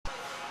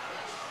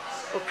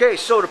Okay,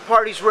 so the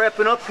party's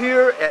wrapping up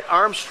here at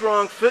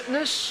Armstrong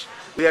Fitness.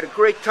 We had a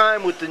great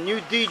time with the new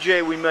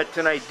DJ we met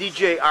tonight,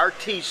 DJ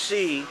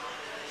RTC,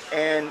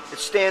 and it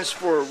stands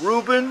for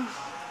Ruben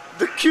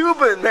The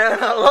Cuban, man.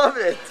 I love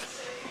it.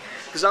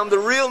 Because I'm the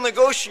real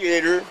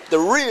negotiator,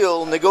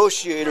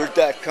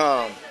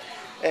 therealnegotiator.com.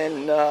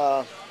 And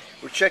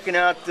we're checking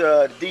out,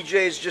 the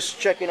DJ's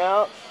just checking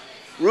out.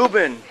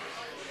 Ruben,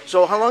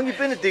 so how long you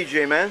been a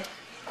DJ, man?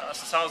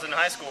 Since I was in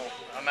high school.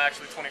 I'm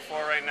actually 24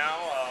 right now.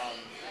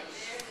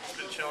 Just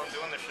been chilling,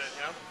 doing this shit,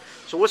 you know?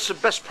 So what's the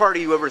best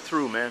party you ever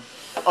threw, man?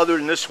 Other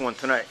than this one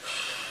tonight?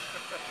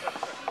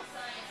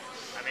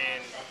 I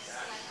mean...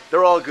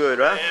 They're all good,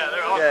 huh? Yeah,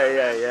 they're all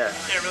good. Yeah. You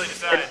can't really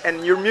decide.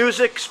 And your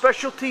music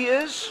specialty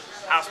is?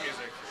 House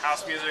music.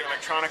 House music,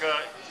 electronica.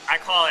 I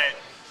call it...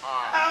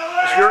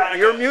 Is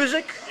your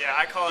music? Yeah,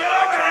 I call it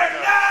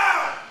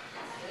electronica.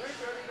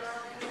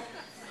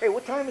 Hey,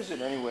 what time is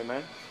it anyway,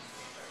 man?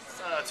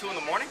 It's 2 in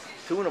the morning.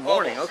 2 in the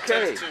morning, Almost.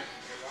 okay. 10 to 2.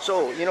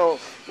 So, you know,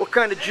 what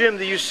kind of gym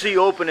do you see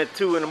open at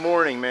 2 in the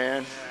morning,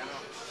 man?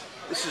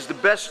 This is the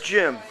best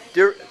gym.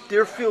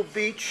 Deerfield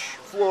Beach,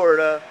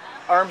 Florida,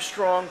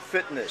 Armstrong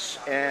Fitness.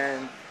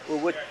 And we're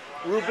with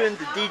Ruben,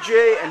 the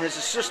DJ, and his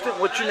assistant.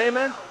 What's your name,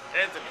 man?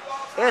 Anthony.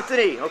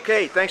 Anthony,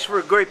 okay. Thanks for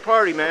a great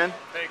party, man.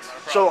 Thanks. No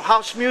So,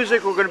 house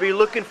music we're going to be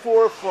looking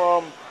for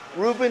from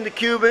Ruben the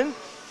Cuban.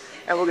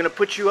 And we're going to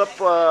put you up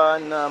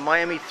on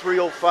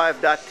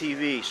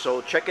Miami305.tv.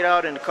 So check it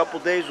out in a couple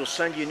days. We'll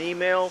send you an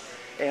email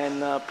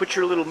and put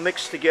your little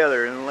mix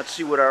together. And let's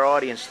see what our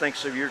audience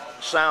thinks of your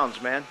sounds,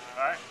 man.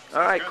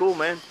 All right, good. Cool,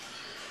 man.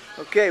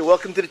 Okay,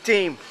 welcome to the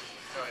team.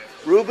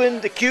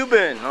 Ruben the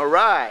Cuban. All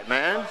right,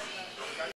 man.